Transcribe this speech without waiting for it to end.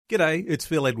G'day, it's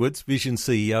Phil Edwards, Vision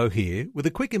CEO here, with a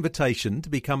quick invitation to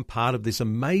become part of this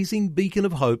amazing beacon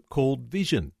of hope called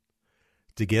Vision.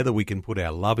 Together we can put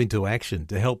our love into action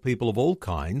to help people of all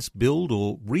kinds build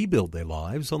or rebuild their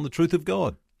lives on the truth of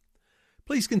God.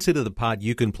 Please consider the part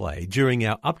you can play during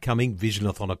our upcoming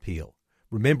Visionathon appeal,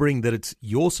 remembering that it's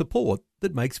your support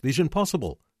that makes Vision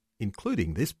possible,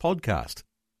 including this podcast.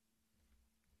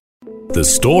 The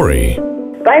story.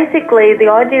 Basically, the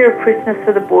idea of Christmas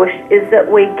for the Bush is that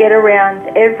we get around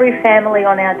every family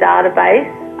on our database.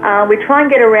 We try and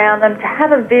get around them to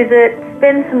have a visit,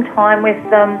 spend some time with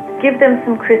them, give them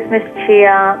some Christmas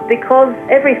cheer, because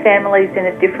every family's in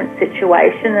a different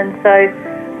situation, and so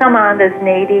some aren't as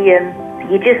needy, and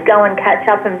you just go and catch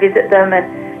up and visit them and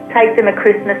take them a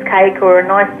Christmas cake or a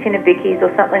nice tin of Vickies or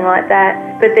something like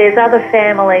that. But there's other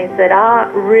families that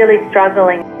are really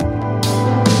struggling.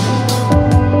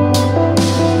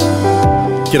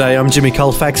 G'day, I'm Jimmy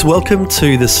Colfax. Welcome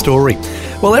to The Story.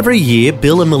 Well, every year,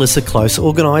 Bill and Melissa Close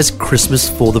organise Christmas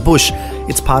for the Bush.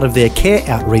 It's part of their care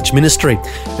outreach ministry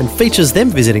and features them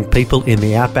visiting people in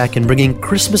the Outback and bringing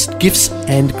Christmas gifts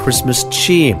and Christmas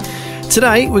cheer.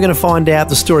 Today, we're going to find out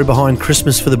the story behind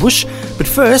Christmas for the Bush, but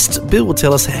first, Bill will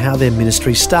tell us how their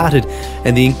ministry started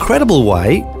and the incredible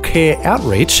way care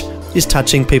outreach is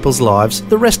touching people's lives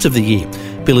the rest of the year.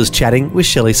 Bill is chatting with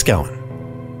Shelley Scowen.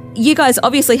 You guys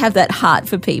obviously have that heart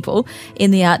for people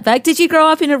in the Outback. Did you grow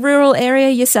up in a rural area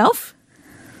yourself?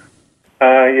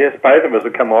 Yes, both of us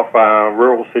have come off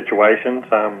rural situations.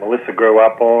 Melissa grew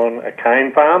up on a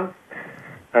cane farm,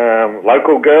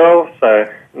 local girl, so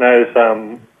knows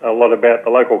a lot about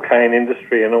the local cane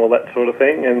industry and all that sort of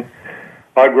thing. And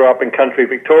I grew up in country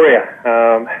Victoria.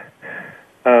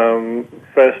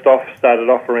 First off, started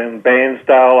off around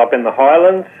Bairnsdale up in the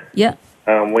Highlands. Yeah.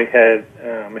 We had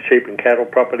a sheep and cattle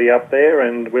property up there,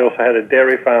 and we also had a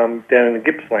dairy farm down in the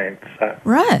Gippsland.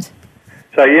 Right.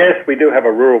 So yes, we do have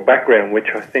a rural background, which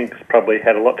I think has probably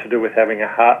had a lot to do with having a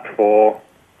heart for,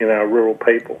 rural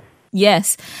people.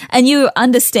 Yes, and you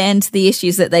understand the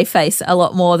issues that they face a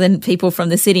lot more than people from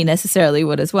the city necessarily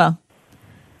would as well.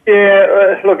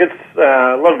 Yeah, look, it's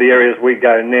a lot of the areas we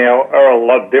go now are a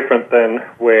lot different than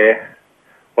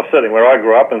certainly where I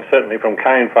grew up, and certainly from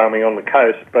cane farming on the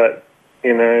coast, but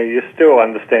you still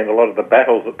understand a lot of the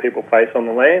battles that people face on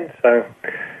the land, so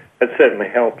it certainly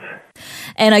helps.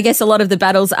 And I guess a lot of the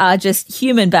battles are just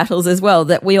human battles as well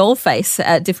that we all face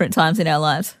at different times in our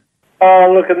lives.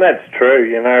 Oh, look, and that's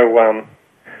true,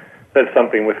 that's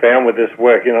something we found with this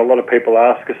work. A lot of people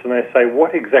ask us and they say,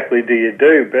 what exactly do you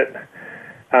do? But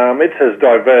it's as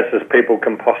diverse as people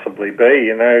can possibly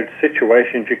be,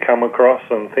 situations you come across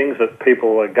and things that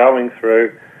people are going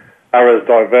through are as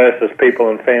diverse as people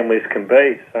and families can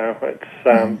be. So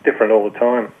it's different all the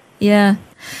time. Yeah.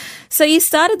 So you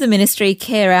started the ministry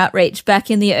Care Outreach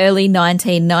back in the early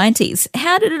 1990s.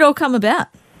 How did it all come about?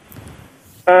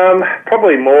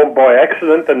 Probably more by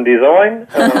accident than design.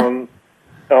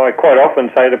 I quite often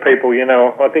say to people,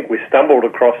 I think we stumbled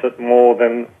across it more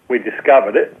than we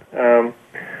discovered it.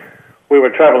 We were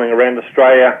travelling around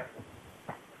Australia.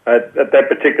 At that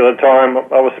particular time,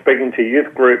 I was speaking to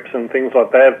youth groups and things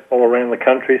like that all around the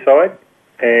countryside,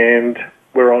 and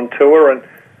we're on tour, and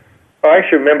I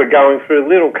actually remember going through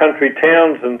little country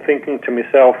towns and thinking to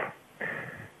myself,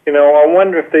 I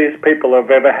wonder if these people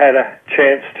have ever had a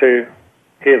chance to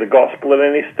hear the gospel at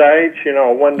any stage.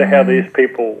 I wonder how these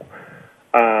people,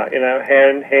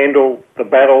 handle the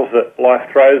battles that life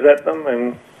throws at them.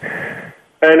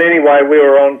 And anyway, we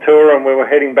were on tour and we were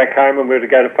heading back home, and we were to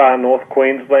go to far north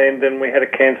Queensland, and we had a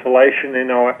cancellation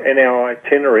in our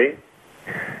itinerary.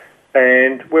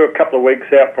 And we were a couple of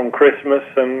weeks out from Christmas,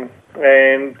 and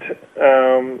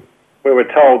we were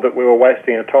told that we were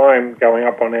wasting our time going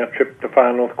up on our trip to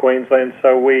far north Queensland,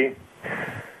 so we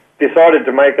decided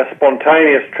to make a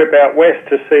spontaneous trip out west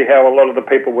to see how a lot of the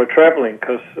people were travelling,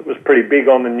 because it was pretty big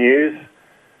on the news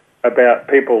about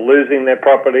people losing their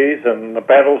properties and the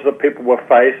battles that people were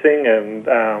facing, and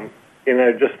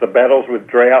just the battles with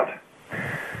drought.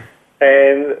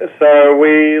 And so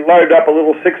we loaded up a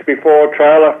little 6x4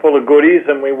 trailer full of goodies,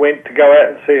 and we went to go out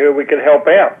and see who we could help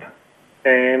out.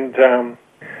 And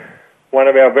one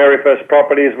of our very first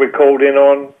properties we called in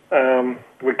on,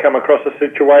 we come across a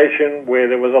situation where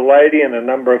there was a lady and a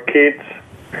number of kids,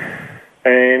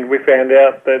 and we found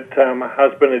out that her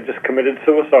husband had just committed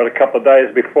suicide a couple of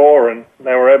days before, and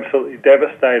they were absolutely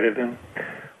devastated. And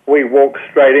we walked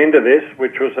straight into this,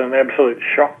 which was an absolute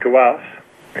shock to us.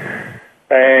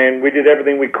 And we did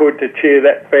everything we could to cheer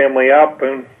that family up,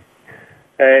 and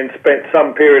spent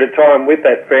some period of time with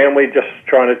that family just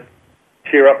trying to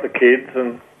cheer up the kids.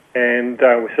 And and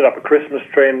we set up a Christmas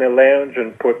tree in their lounge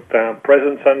and put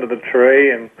presents under the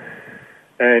tree and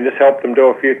just helped them do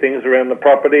a few things around the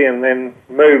property, and then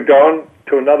moved on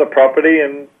to another property,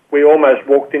 and we almost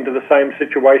walked into the same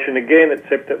situation again,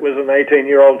 except it was an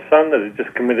 18-year-old son that had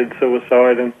just committed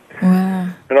suicide. And Wow.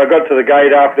 and I got to the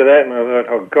gate after that, and I thought,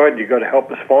 oh, God, you've got to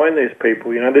help us find these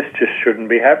people. You know, this just shouldn't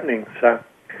be happening. So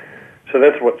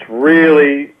that's what's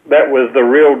really, that was the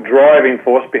real driving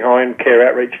force behind Care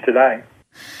Outreach today.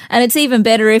 And it's even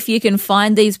better if you can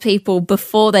find these people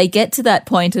before they get to that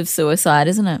point of suicide,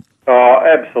 isn't it? Oh,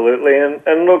 absolutely.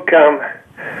 And look,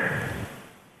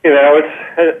 you know,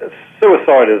 it's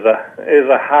suicide is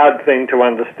a hard thing to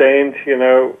understand. You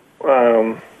know,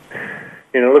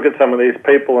 look at some of these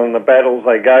people and the battles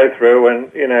they go through,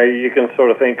 and you know, you can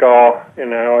sort of think, oh, you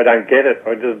know, I don't get it.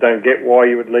 I just don't get why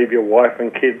you would leave your wife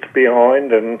and kids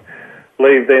behind and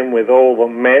leave them with all the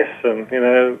mess and, you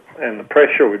know, and the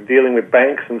pressure with dealing with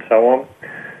banks and so on.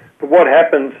 But what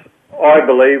happens, I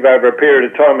believe, over a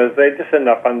period of time is they just end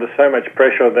up under so much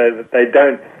pressure that they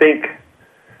don't think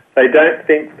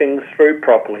things through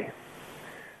properly.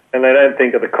 And they don't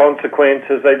think of the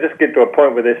consequences. They just get to a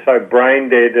point where they're so brain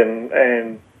dead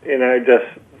and you know, just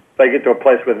they get to a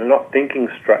place where they're not thinking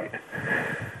straight,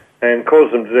 and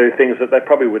cause them to do things that they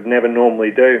probably would never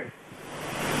normally do.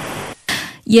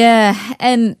 Yeah,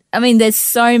 and I mean, there's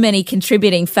so many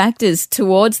contributing factors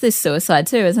towards this suicide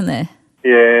too, isn't there?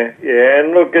 Yeah,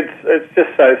 and look, it's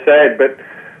just so sad, but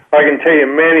I can tell you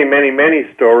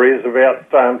many stories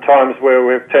about times where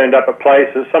we've turned up at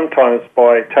places, sometimes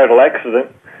by total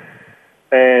accident,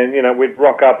 and, you know, we'd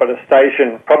rock up at a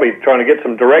station, probably trying to get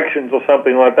some directions or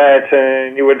something like that,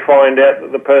 and you would find out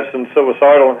that the person's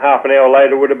suicidal, and half an hour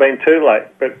later would have been too late.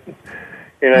 But,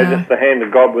 you know, just the hand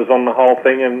of God was on the whole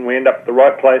thing, and we end up at the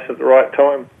right place at the right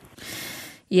time.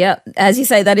 Yeah, as you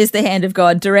say, that is the hand of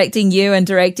God directing you and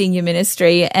directing your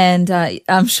ministry, and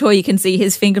I'm sure you can see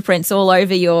his fingerprints all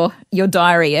over your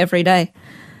diary every day.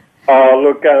 Oh,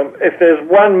 look, if there's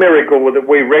one miracle that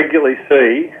we regularly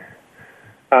see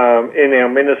in our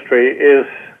ministry is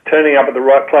turning up at the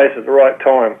right place at the right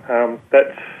time.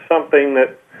 That's something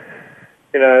that,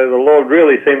 you know, the Lord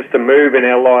really seems to move in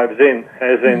our lives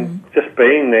as in just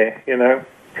being there, you know.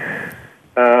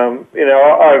 You know,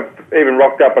 I've even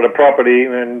rocked up at a property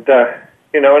and,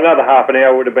 you know, another half an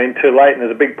hour would have been too late, and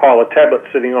there's a big pile of tablets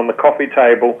sitting on the coffee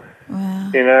table,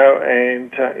 you know,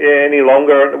 and, any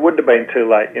longer it would have been too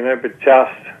late, you know, but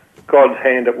just God's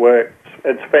hand at work.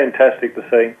 It's fantastic to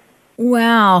see.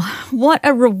 Wow, what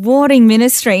a rewarding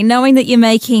ministry, knowing that you're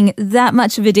making that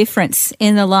much of a difference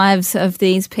in the lives of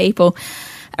these people.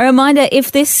 A reminder,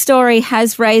 if this story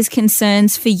has raised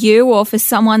concerns for you or for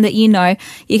someone that you know,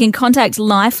 you can contact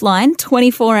Lifeline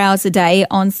 24 hours a day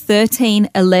on 13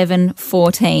 11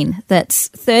 14. That's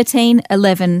 13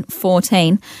 11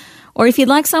 14. Or if you'd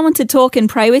like someone to talk and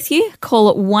pray with you,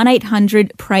 call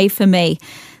 1-800-PRAY-FOR-ME.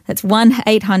 That's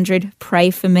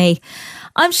 1-800-PRAY-FOR-ME.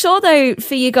 I'm sure, though,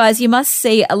 for you guys, you must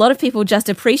see a lot of people just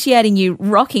appreciating you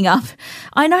rocking up.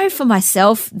 I know for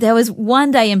myself, there was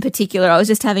one day in particular, I was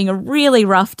just having a really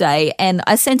rough day, and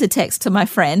I sent a text to my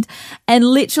friend, and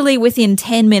literally within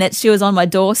 10 minutes, she was on my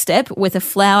doorstep with a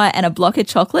flower and a block of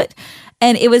chocolate.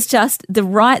 And it was just the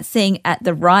right thing at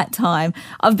the right time.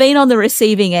 I've been on the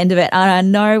receiving end of it, and I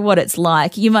know what it's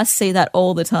like. You must see that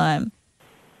all the time.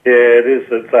 Yeah, it is.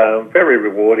 It's very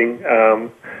rewarding.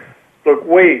 Look,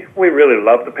 we really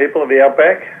love the people of the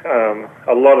Outback.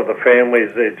 A lot of the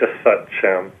families, they're just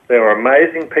they're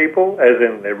amazing people, as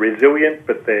in they're resilient,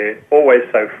 but they're always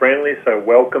so friendly, so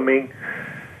welcoming.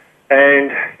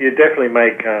 And you definitely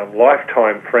make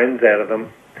lifetime friends out of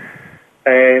them.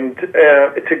 And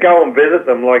to go and visit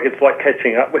them, it's like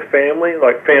catching up with family,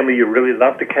 like family you really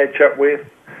love to catch up with.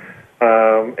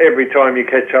 Every time you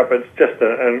catch up, it's just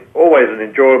always an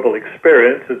enjoyable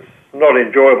experience. It's not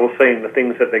enjoyable seeing the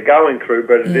things that they're going through,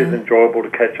 but it is enjoyable to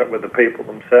catch up with the people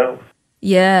themselves.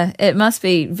 Yeah, it must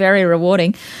be very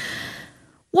rewarding.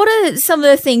 What are some of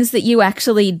the things that you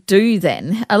actually do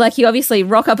then? Like, you obviously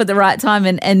rock up at the right time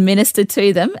and minister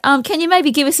to them. Can you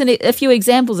maybe give us a few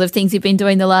examples of things you've been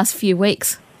doing the last few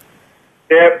weeks?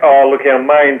 Yeah, look, our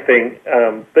main thing,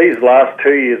 these last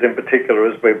 2 years in particular,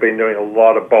 is we've been doing a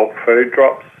lot of bulk food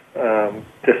drops,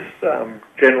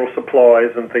 general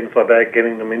supplies and things like that,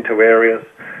 getting them into areas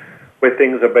where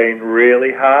things have been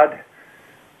really hard.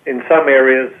 In some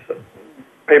areas,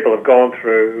 people have gone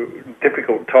through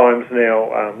difficult times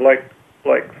now, like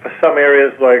for some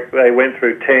areas, like they went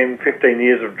through 10, 15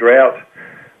 years of drought,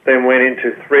 then went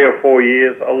into 3 or 4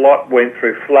 years. A lot went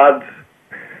through floods,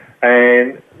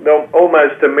 and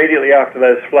almost immediately after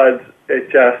those floods, it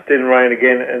just didn't rain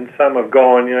again, and some have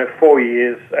gone, 4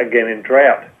 years again in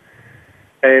drought.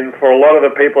 And for a lot of the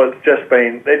people, they've just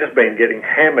been getting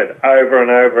hammered over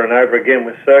and over and over again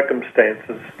with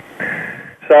circumstances.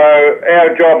 So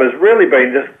our job has really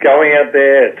been just going out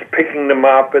there, it's picking them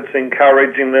up, it's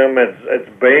encouraging them, it's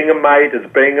being a mate,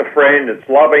 it's being a friend, it's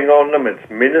loving on them, it's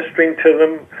ministering to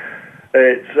them,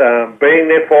 it's being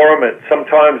there for them.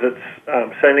 Sometimes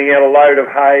it's sending out a load of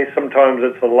hay, sometimes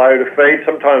it's a load of feed,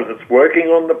 sometimes it's working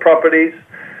on the properties,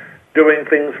 doing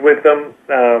things with them,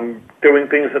 doing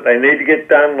things that they need to get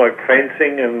done, like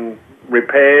fencing and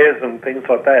repairs and things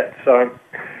like that.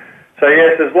 So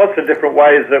yes, there's lots of different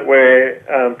ways that we're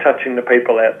touching the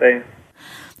people out there.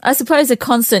 I suppose a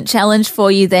constant challenge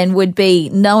for you then would be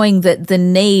knowing that the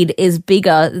need is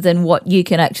bigger than what you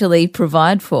can actually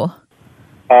provide for.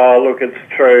 Oh, look, it's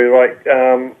true. Like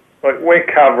we're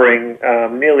covering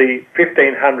nearly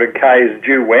 1,500 k's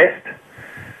due west,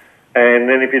 and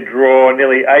then if you draw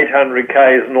nearly 800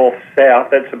 k's north-south,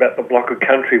 that's about the block of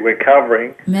country we're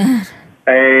covering. Man.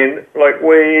 And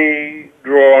we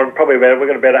draw on we've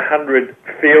got about 100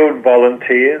 field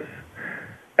volunteers,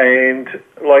 and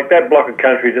that block of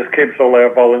country just keeps all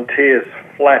our volunteers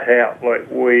flat out.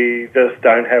 We just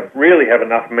don't really have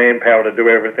enough manpower to do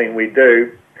everything we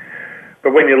do.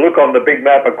 But when you look on the big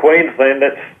map of Queensland,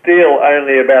 it's still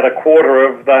only about a quarter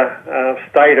of the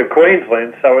state of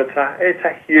Queensland, so it's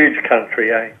a huge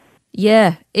country, eh?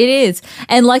 Yeah, it is.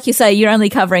 And like you say, you're only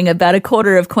covering about a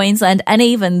quarter of Queensland, and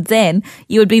even then,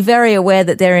 you would be very aware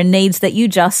that there are needs that you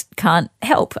just can't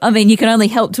help. I mean, you can only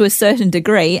help to a certain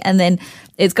degree, and then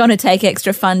it's going to take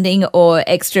extra funding or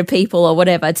extra people or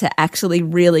whatever to actually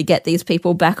really get these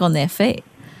people back on their feet.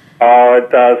 Oh, it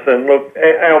does. And look,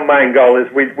 our main goal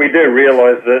is we do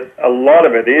realise that a lot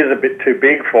of it is a bit too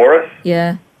big for us.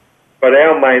 Yeah. But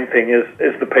our main thing is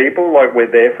the people. We're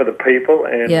there for the people,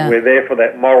 and we're there for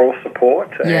that moral support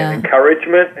and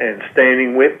encouragement and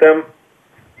standing with them.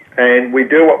 And we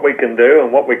do what we can do,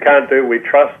 and what we can't do, we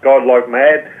trust God like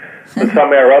mad. But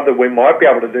somehow or other, we might be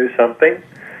able to do something.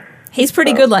 He's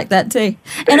pretty good like that too.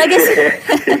 And I guess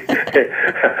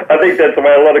I think that's the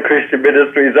way a lot of Christian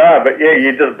ministries are. But yeah,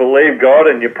 you just believe God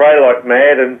and you pray like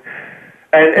mad, and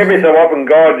every so often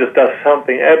God just does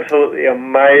something absolutely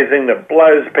amazing that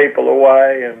blows people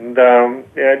away, and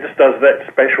just does that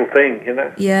special thing,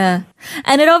 Yeah.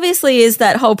 And it obviously is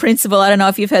that whole principle. I don't know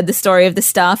if you've heard the story of the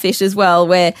starfish as well,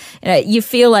 where you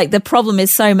feel like the problem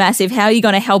is so massive. How are you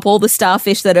going to help all the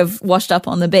starfish that have washed up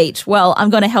on the beach? Well,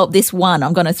 I'm going to help this one.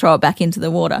 I'm going to throw it back into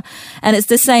the water. And it's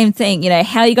the same thing.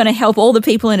 How are you going to help all the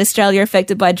people in Australia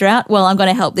affected by drought? Well, I'm going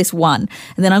to help this one,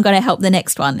 and then I'm going to help the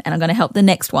next one, and I'm going to help the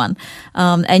next one.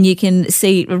 And you can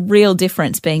see a real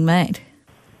difference being made.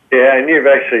 Yeah, and you've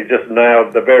actually just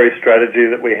nailed the very strategy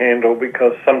that we handle,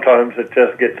 because sometimes it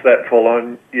just gets that full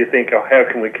on. You think, how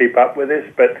can we keep up with this?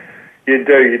 But you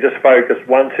do. You just focus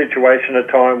one situation at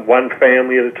a time, one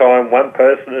family at a time, one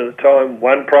person at a time,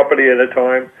 one property at a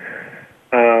time.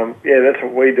 That's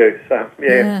what we do. So,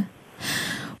 yeah.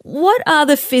 What are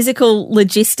the physical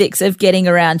logistics of getting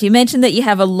around? You mentioned that you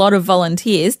have a lot of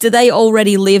volunteers. Do they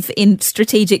already live in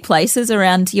strategic places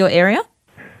around your area?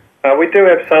 We do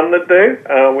have some that do.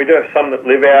 We do have some that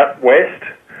live out west.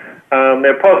 There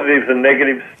are positives and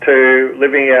negatives to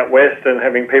living out west and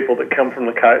having people that come from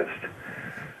the coast.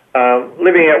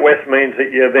 Living out west means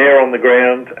that you're there on the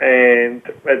ground, and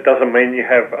it doesn't mean you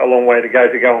have a long way to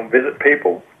go and visit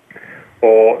people,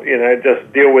 or,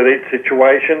 just deal with each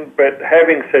situation. But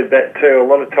having said that too, a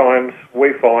lot of times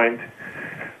we find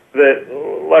that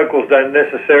locals don't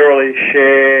necessarily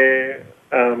share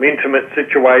intimate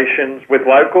situations with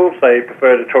locals. They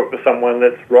prefer to talk to someone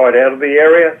that's right out of the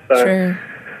area. So True.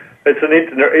 It's an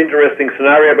interesting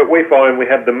scenario, but we find we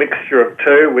have the mixture of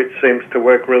two, which seems to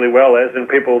work really well, as in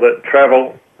people that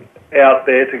travel out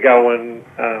there to go and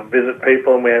visit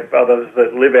people, and we have others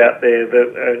that live out there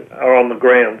that are on the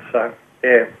ground. So,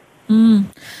 yeah.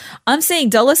 I'm seeing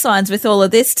dollar signs with all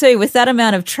of this too. With that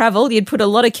amount of travel, you'd put a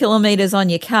lot of kilometres on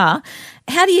your car.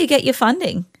 How do you get your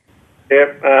funding?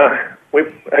 Yep. We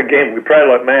pray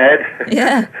like mad.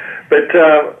 Yeah. But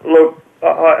look,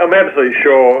 I'm absolutely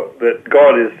sure that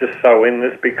God is just so in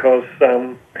this, because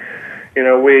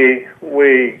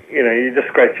you just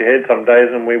scratch your head some days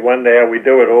and we wonder how we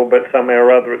do it all, but somehow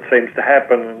or other it seems to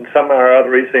happen, and somehow or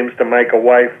other He seems to make a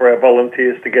way for our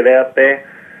volunteers to get out there.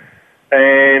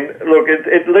 And look,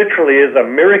 it literally is a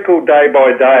miracle day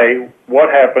by day what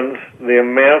happens, the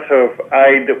amount of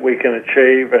aid that we can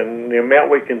achieve and the amount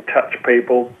we can touch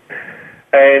people.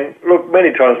 And look,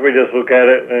 many times we just look at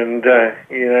it and,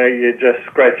 you just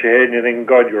scratch your head and you think,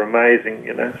 God, you're amazing,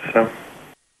 so.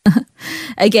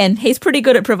 again, he's pretty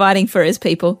good at providing for his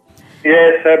people.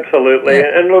 Yes, absolutely.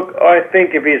 Yeah. And look, I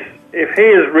think if he is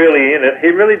really in it, he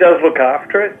really does look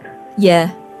after it.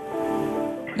 Yeah.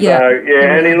 Yeah. So,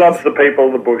 and he loves the people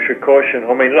of the bush, of course. And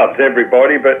I mean, he loves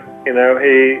everybody, but he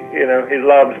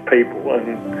loves people,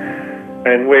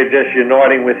 and we're just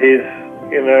uniting with his,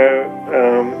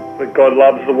 that God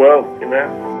loves the world,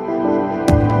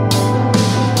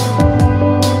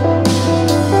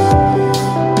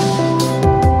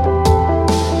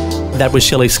 That was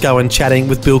Shelley Scowen chatting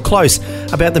with Bill Close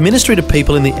about the ministry to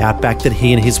people in the Outback that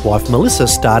he and his wife Melissa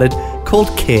started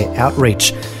called Care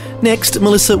Outreach. Next,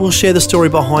 Melissa will share the story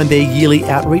behind their yearly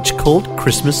outreach called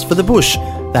Christmas for the Bush.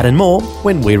 That and more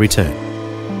when we return.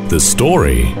 The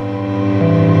Story.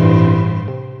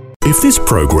 If this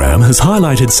program has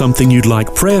highlighted something you'd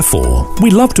like prayer for,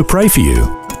 we'd love to pray for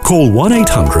you. Call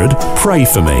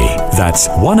 1-800-PRAY-FOR-ME. That's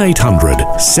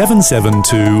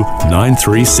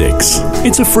 1-800-772-936.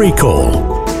 It's a free call.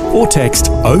 Or text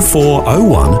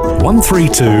 0401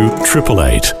 132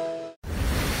 888.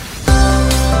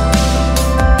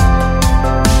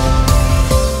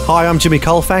 Hi, I'm Jimmy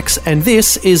Colfax, and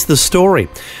this is The Story.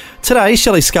 Today,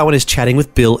 Shelley Scowen is chatting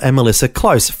with Bill and Melissa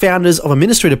Close, founders of a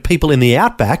ministry to people in the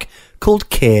Outback called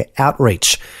Care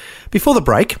Outreach. Before the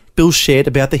break, Bill shared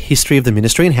about the history of the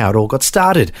ministry and how it all got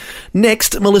started.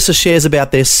 Next, Melissa shares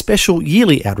about their special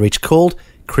yearly outreach called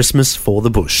Christmas for the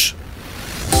Bush.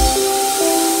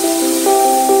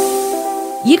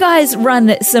 You guys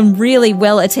run some really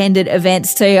well-attended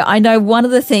events too. I know one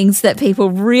of the things that people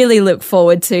really look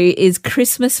forward to is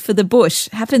Christmas for the Bush.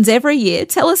 Happens every year.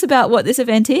 Tell us about what this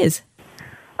event is.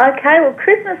 Okay, well,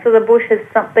 Christmas for the Bush is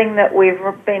something that we've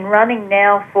been running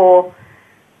now for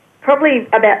probably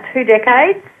about 2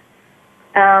 decades,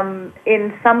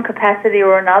 in some capacity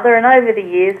or another. And over the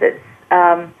years,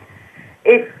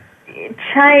 it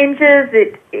changes,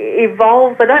 it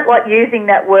evolves. I don't like using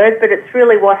that word, but it's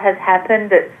really what has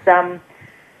happened. It's come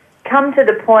to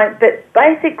the point that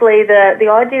basically the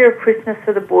idea of Christmas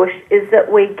for the Bush is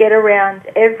that we get around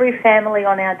every family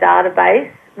on our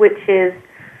database, which is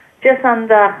just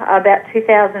under about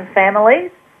 2,000 families.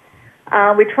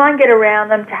 We try and get around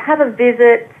them to have a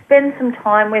visit, spend some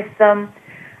time with them,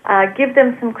 give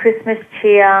them some Christmas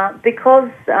cheer,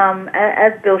 because,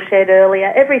 as Bill shared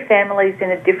earlier, every family is in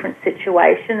a different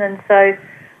situation, and so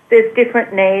there's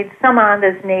different needs. Some aren't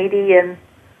as needy, and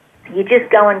you just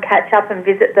go and catch up and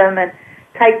visit them and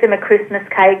take them a Christmas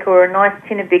cake or a nice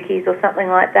tin of Vickies or something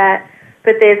like that.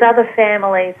 But there's other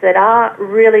families that are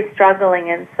really struggling,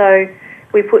 and so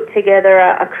we put together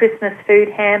a Christmas food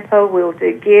hamper. We'll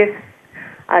do gifts,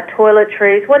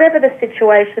 toiletries, whatever the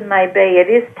situation may be. It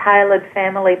is tailored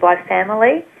family by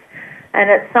family, and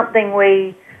it's something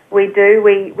we do.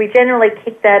 We generally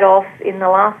kick that off in the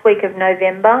last week of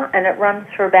November, and it runs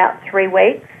for about 3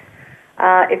 weeks.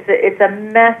 It's a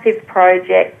massive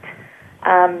project,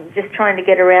 just trying to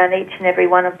get around each and every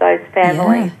one of those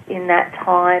families in that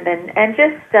time, and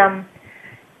just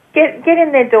get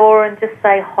in their door and just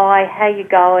say hi, how you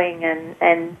going,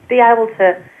 and be able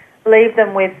to leave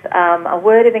them with a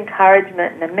word of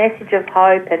encouragement and a message of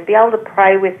hope, and be able to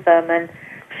pray with them and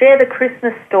share the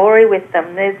Christmas story with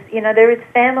them. There is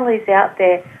families out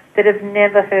there that have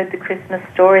never heard the Christmas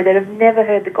story, that have never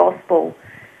heard the gospel.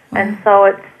 And so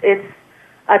it's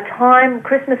a time,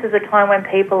 Christmas is a time when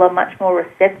people are much more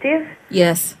receptive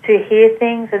to hear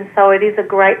things, and so it is a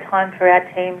great time for our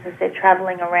teams as they're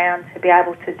travelling around to be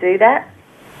able to do that.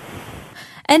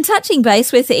 And touching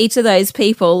base with each of those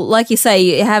people, like you say,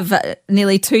 you have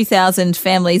nearly 2,000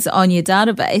 families on your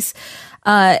database.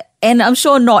 And I'm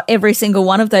sure not every single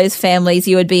one of those families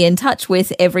you would be in touch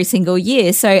with every single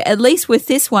year. So at least with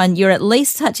this one, you're at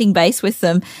least touching base with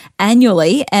them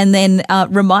annually, and then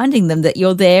reminding them that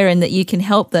you're there and that you can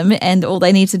help them, and all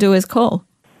they need to do is call.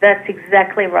 That's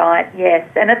exactly right, yes.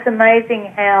 And it's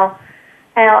amazing how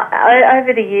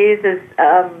over the years, as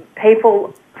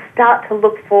people start to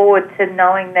look forward to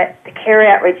knowing that the Care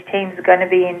Outreach teams are going to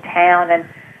be in town, and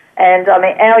I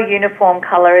mean, our uniform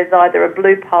colour is either a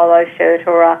blue polo shirt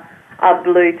or a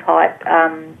blue type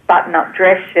button-up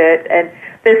dress shirt, and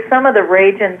there's some of the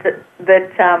regions that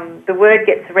the word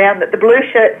gets around that the blue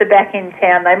shirts are back in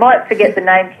town. They might forget the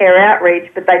name Care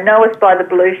Outreach, but they know us by the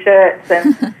blue shirts,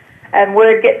 and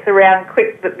word gets around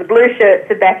quick that the blue shirts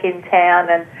are back in town,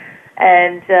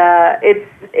 and it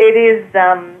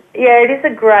is a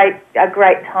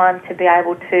great time to be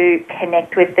able to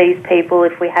connect with these people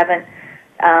if we haven't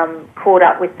caught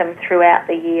up with them throughout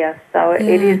the year. So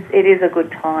it is a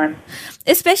good time.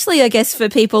 Especially, I guess, for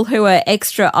people who are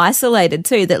extra isolated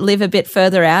too, that live a bit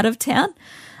further out of town.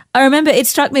 I remember it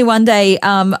struck me one day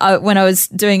when I was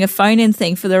doing a phone-in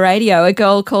thing for the radio, a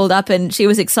girl called up and she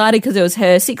was excited because it was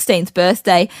her 16th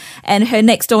birthday and her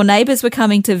next-door neighbours were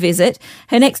coming to visit.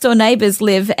 Her next-door neighbours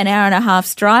live an hour and a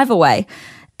half's drive away.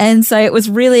 And so it was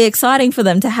really exciting for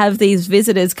them to have these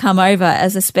visitors come over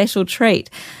as a special treat.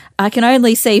 I can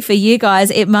only see for you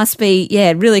guys, it must be,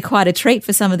 really quite a treat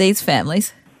for some of these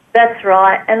families. That's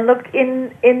right. And look,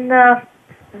 in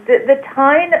the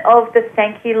tone of the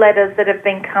thank you letters that have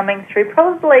been coming through,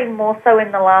 probably more so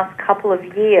in the last couple of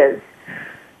years,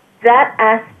 that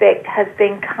aspect has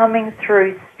been coming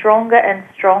through stronger and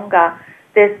stronger.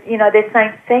 They're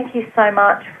saying thank you so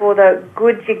much for the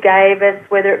goods you gave us,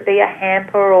 whether it be a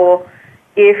hamper or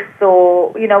gifts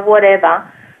or, whatever.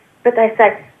 But they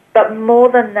say, but more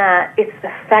than that, it's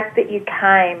the fact that you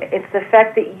came. It's the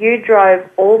fact that you drove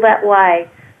all that way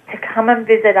to come and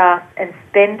visit us and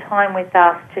spend time with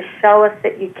us, to show us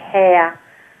that you care.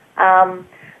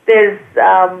 There's,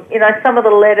 some of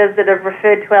the letters that have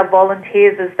referred to our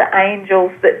volunteers as the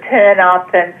angels that turn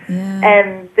up, and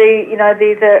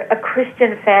these are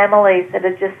Christian families that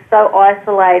are just so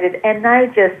isolated, and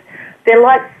they're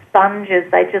like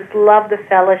sponges. They just love the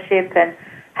fellowship and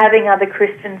having other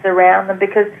Christians around them,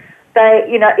 because they,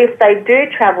 if they do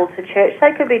travel to church,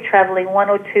 they could be travelling 1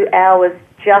 or 2 hours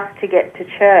just to get to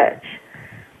church,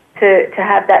 to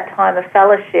have that time of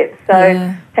fellowship. So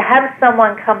to have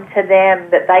someone come to them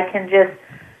that they can just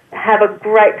have a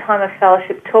great time of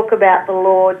fellowship, talk about the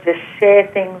Lord, just share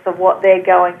things of what they're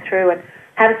going through and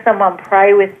have someone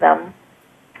pray with them,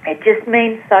 it just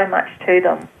means so much to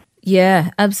them. Yeah,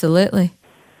 absolutely.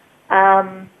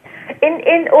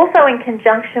 Also in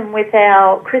conjunction with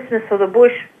our Christmas for the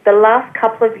Bush, the last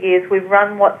couple of years we've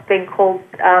run what's been called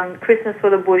Christmas for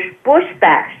the Bush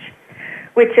Bash,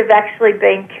 which have actually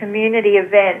been community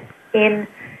events in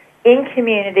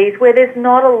communities where there's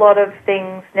not a lot of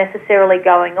things necessarily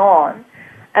going on.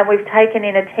 And we've taken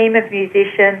in a team of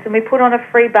musicians and we put on a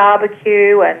free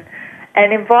barbecue and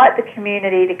invite the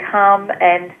community to come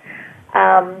and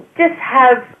just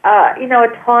have, a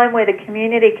time where the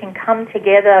community can come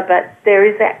together, but there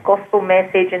is that gospel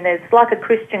message and there's like a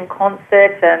Christian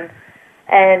concert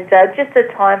and just a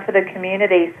time for the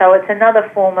community. So it's another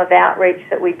form of outreach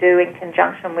that we do in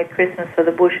conjunction with Christmas for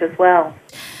the Bush as well.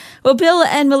 Well, Bill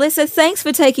and Melissa, thanks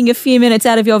for taking a few minutes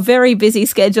out of your very busy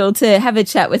schedule to have a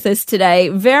chat with us today.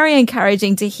 Very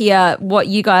encouraging to hear what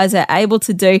you guys are able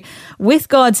to do with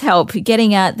God's help,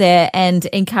 getting out there and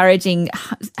encouraging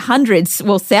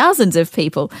thousands of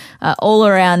people all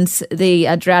around the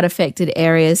drought-affected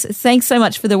areas. Thanks so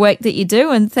much for the work that you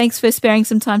do, and thanks for sparing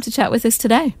some time to chat with us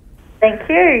today. Thank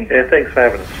you. Yeah, thanks for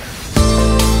having us.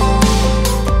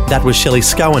 That was Shelley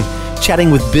Scowen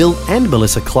chatting with Bill and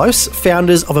Melissa Close,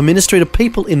 founders of a ministry to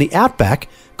people in the Outback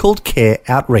called Care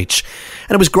Outreach.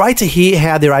 And it was great to hear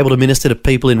how they're able to minister to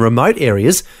people in remote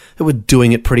areas who are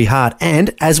doing it pretty hard.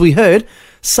 And as we heard,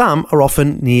 some are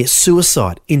often near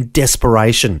suicide in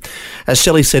desperation. As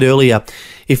Shelley said earlier,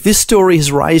 if this story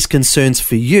has raised concerns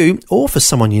for you or for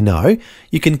someone you know,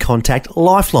 you can contact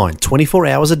Lifeline 24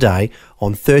 hours a day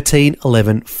on 13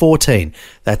 11 14.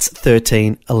 That's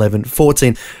 13 11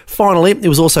 14. Finally, it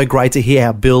was also great to hear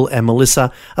how Bill and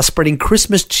Melissa are spreading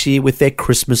Christmas cheer with their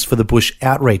Christmas for the Bush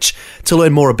outreach. To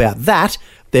learn more about that,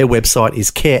 their website is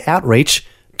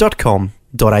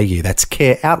careoutreach.com.au. That's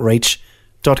careoutreach.com.au.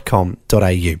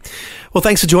 Well,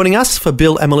 thanks for joining us. For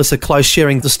Bill and Melissa Close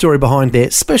sharing the story behind their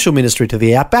special ministry to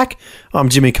the Outback, I'm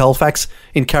Jimmy Colfax,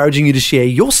 encouraging you to share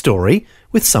your story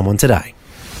with someone today.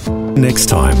 Next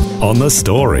time on The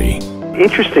Story.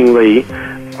 Interestingly,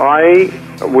 I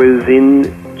was in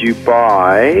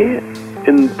Dubai,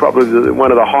 in probably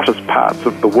one of the hottest parts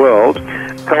of the world.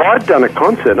 So I'd done a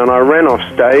concert and I ran off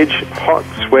stage, hot,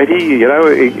 sweaty,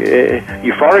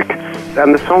 euphoric,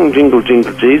 and the song Jingle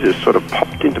Jingle Jesus sort of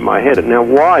popped into my head. Now,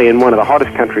 why in one of the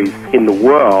hottest countries in the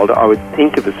world I would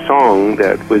think of a song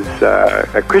that was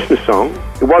a Christmas song?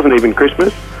 It wasn't even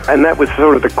Christmas, and that was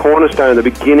sort of the cornerstone, the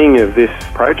beginning of this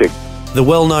project. The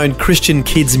well-known Christian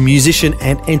kids musician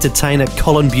and entertainer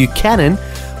Colin Buchanan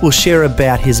will share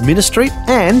about his ministry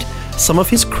and some of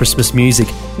his Christmas music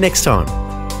next time.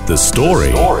 The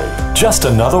Story. Just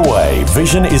another way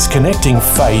Vision is connecting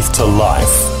faith to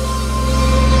life.